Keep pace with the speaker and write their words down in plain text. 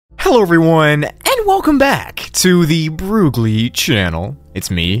Hello everyone, and welcome back to the Broogli channel.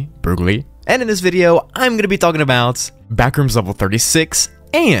 It's me, Broogli, and in this video, I'm going to be talking about Backrooms level 36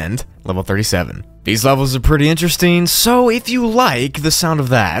 and level 37. These levels are pretty interesting, so if you like the sound of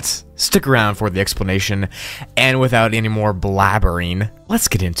that, stick around for the explanation, and without any more blabbering, let's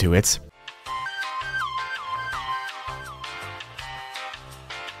get into it.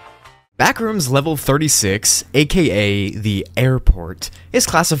 Backrooms level 36, aka the airport, is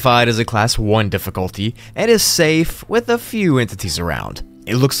classified as a class 1 difficulty and is safe with a few entities around.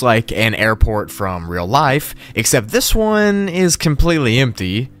 It looks like an airport from real life, except this one is completely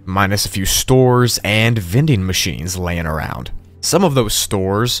empty, minus a few stores and vending machines laying around. Some of those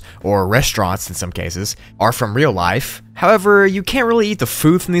stores, or restaurants in some cases, are from real life. However, you can't really eat the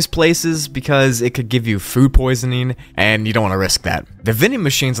food from these places because it could give you food poisoning, and you don't want to risk that. The vending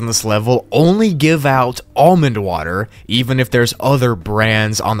machines on this level only give out almond water, even if there's other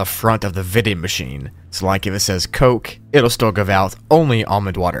brands on the front of the vending machine. So like if it says Coke, it'll still give out only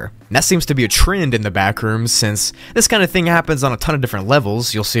almond water. And that seems to be a trend in the Backrooms, since this kind of thing happens on a ton of different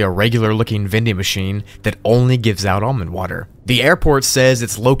levels. You'll see a regular looking vending machine that only gives out almond water. The airport says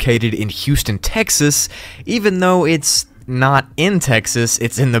it's located in Houston, Texas, even though it's not in Texas,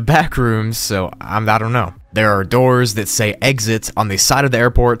 it's in the Backrooms, so I don't know. There are doors that say exit on the side of the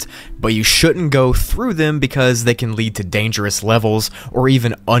airport, but you shouldn't go through them because they can lead to dangerous levels or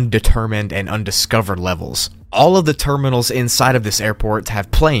even undetermined and undiscovered levels. All of the terminals inside of this airport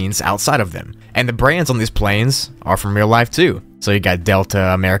have planes outside of them, and the brands on these planes are from real life too. So you got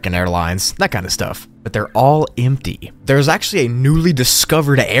Delta, American Airlines, that kind of stuff. But they're all empty. There's actually a newly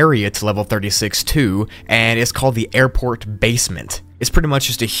discovered area to level 36 too, and it's called the airport basement. It's pretty much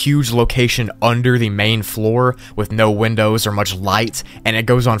just a huge location under the main floor with no windows or much light, and it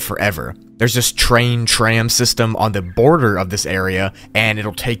goes on forever. There's this tram system on the border of this area, and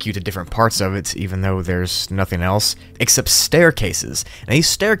it'll take you to different parts of it, even though there's nothing else except staircases. And these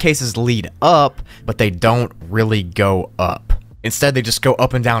staircases lead up, but they don't really go up. Instead, they just go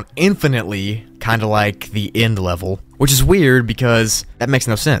up and down infinitely, kind of like the end level, which is weird because that makes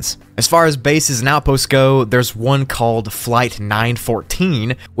no sense. As far as bases and outposts go, there's one called Flight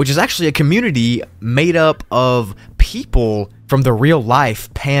 914, which is actually a community made up of people from the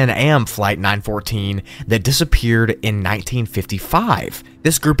real-life Pan Am Flight 914 that disappeared in 1955.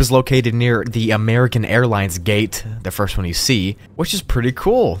 This group is located near the American Airlines gate, the first one you see, which is pretty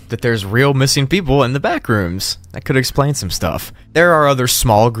cool that there's real missing people in the Backrooms. That could explain some stuff. There are other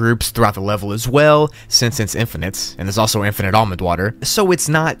small groups throughout the level as well, since it's infinite, and there's also infinite almond water, so it's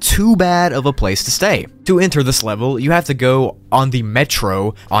not too bad of a place to stay. To enter this level, you have to go on the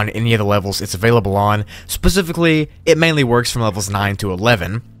metro on any of the levels it's available on. Specifically, it mainly works from levels 9 to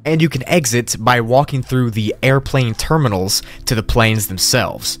 11, and you can exit by walking through the airplane terminals to the planes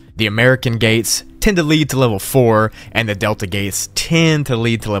themselves. The American gates tend to lead to level 4, and the Delta gates tend to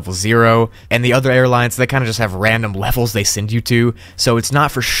lead to level 0, and the other airlines, they kind of just have random levels they send you to, so it's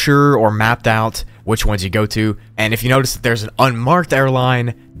not for sure or mapped out which ones you go to. And if you notice that there's an unmarked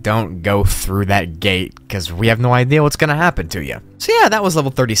airline, don't go through that gate, because we have no idea what's going to happen to you. So yeah, that was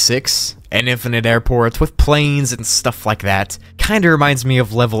level 36, an infinite airport with planes and stuff like that. Kinda reminds me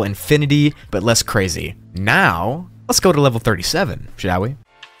of level Infinity, but less crazy. Now, let's go to level 37, shall we?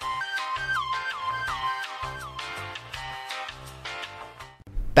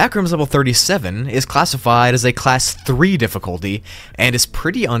 Backrooms level 37 is classified as a class 3 difficulty and is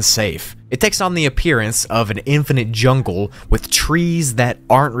pretty unsafe. It takes on the appearance of an infinite jungle with trees that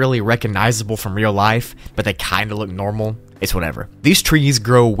aren't really recognizable from real life, but they kinda look normal. It's whatever. These trees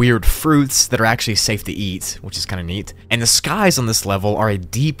grow weird fruits that are actually safe to eat, which is kinda neat. And the skies on this level are a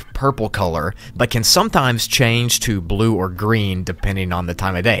deep purple color, but can sometimes change to blue or green depending on the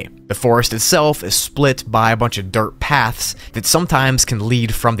time of day. The forest itself is split by a bunch of dirt paths that sometimes can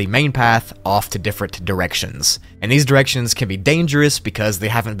lead from the main path off to different directions. And these directions can be dangerous because they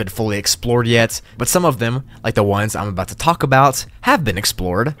haven't been fully explored yet, but some of them, like the ones I'm about to talk about, have been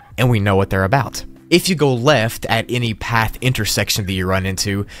explored, and we know what they're about. If you go left at any path intersection that you run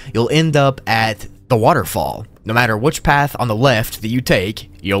into, you'll end up at the waterfall. No matter which path on the left that you take,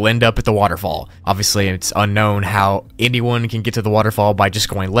 you'll end up at the waterfall. Obviously, it's unknown how anyone can get to the waterfall by just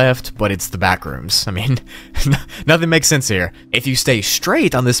going left, but it's the Backrooms. I mean, nothing makes sense here. If you stay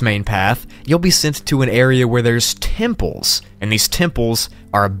straight on this main path, you'll be sent to an area where there's temples, and these temples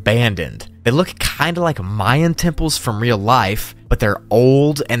are abandoned. They look kind of like Mayan temples from real life, but they're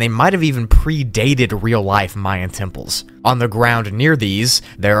old, and they might have even predated real-life Mayan temples. On the ground near these,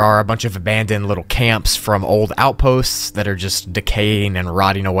 there are a bunch of abandoned little camps from old outposts that are just decaying and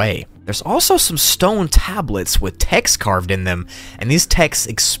rotting away. There's also some stone tablets with text carved in them, and these texts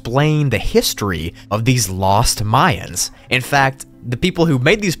explain the history of these lost Mayans. In fact, the people who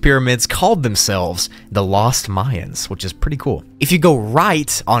made these pyramids called themselves the Lost Mayans, which is pretty cool. If you go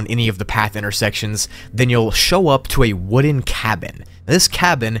right on any of the path intersections, then you'll show up to a wooden cabin. This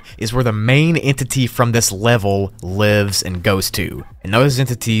cabin is where the main entity from this level lives and goes to, and those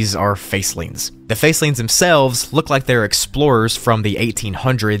entities are facelings. The facelings themselves look like they're explorers from the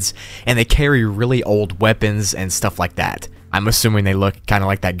 1800s, and they carry really old weapons and stuff like that. I'm assuming they look kind of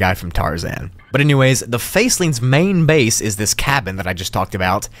like that guy from Tarzan. But anyways, the faceling's main base is this cabin that I just talked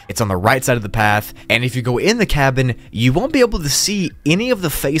about. It's on the right side of the path, and if you go in the cabin, you won't be able to see any of the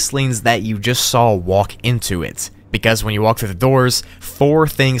facelings that you just saw walk into it. Because when you walk through the doors, 4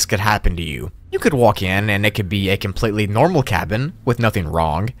 things could happen to you. You could walk in and it could be a completely normal cabin with nothing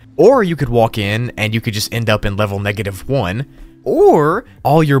wrong, or you could walk in and you could just end up in level -1, or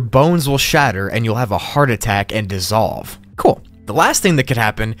all your bones will shatter and you'll have a heart attack and dissolve. Cool. The last thing that could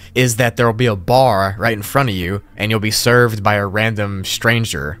happen is that there will be a bar right in front of you and you'll be served by a random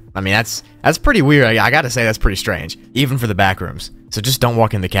stranger. I mean, that's pretty weird. I gotta say, that's pretty strange, even for the backrooms. So just don't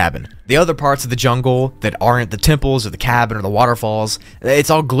walk in the cabin. The other parts of the jungle that aren't the temples or the cabin or the waterfalls, it's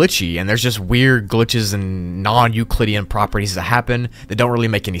all glitchy, and there's just weird glitches and non-Euclidean properties that happen that don't really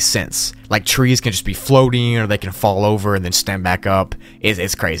make any sense. Like trees can just be floating, or they can fall over and then stand back up.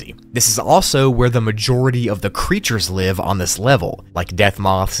 It's crazy. This is also where the majority of the creatures live on this level, like death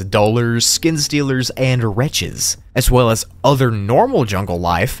moths, dullers, skin stealers, and wretches, as well as other normal jungle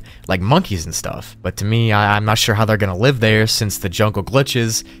life, like monkeys and stuff. But to me, I'm not sure how they're gonna live there since the jungle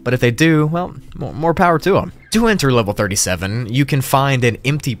glitches, but if they do, well, more power to them. To enter level 37, you can find an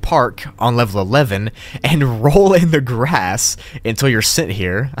empty park on level 11 and roll in the grass until you're sent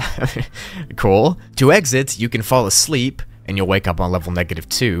here. Cool. To exit, you can fall asleep and you'll wake up on level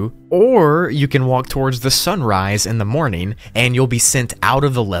 -2, or you can walk towards the sunrise in the morning and you'll be sent out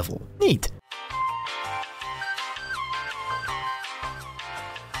of the level. Neat.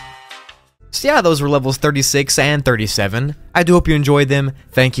 So yeah, those were levels 36 and 37. I do hope you enjoyed them.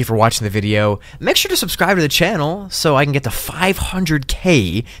 Thank you for watching the video. Make sure to subscribe to the channel so I can get to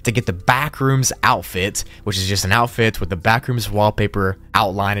 500K to get the Backrooms outfit, which is just an outfit with the Backrooms wallpaper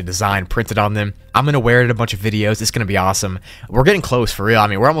outline and design printed on them. I'm going to wear it in a bunch of videos. It's going to be awesome. We're getting close, for real. I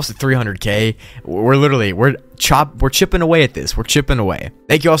mean, we're almost at 300K. We're chipping away at this. We're chipping away.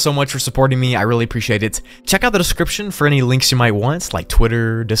 Thank you all so much for supporting me. I really appreciate it. Check out the description for any links you might want, like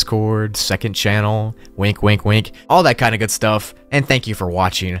Twitter, Discord, second channel, wink, wink, wink, all that kind of good stuff. And thank you for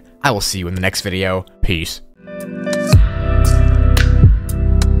watching. I will see you in the next video. Peace.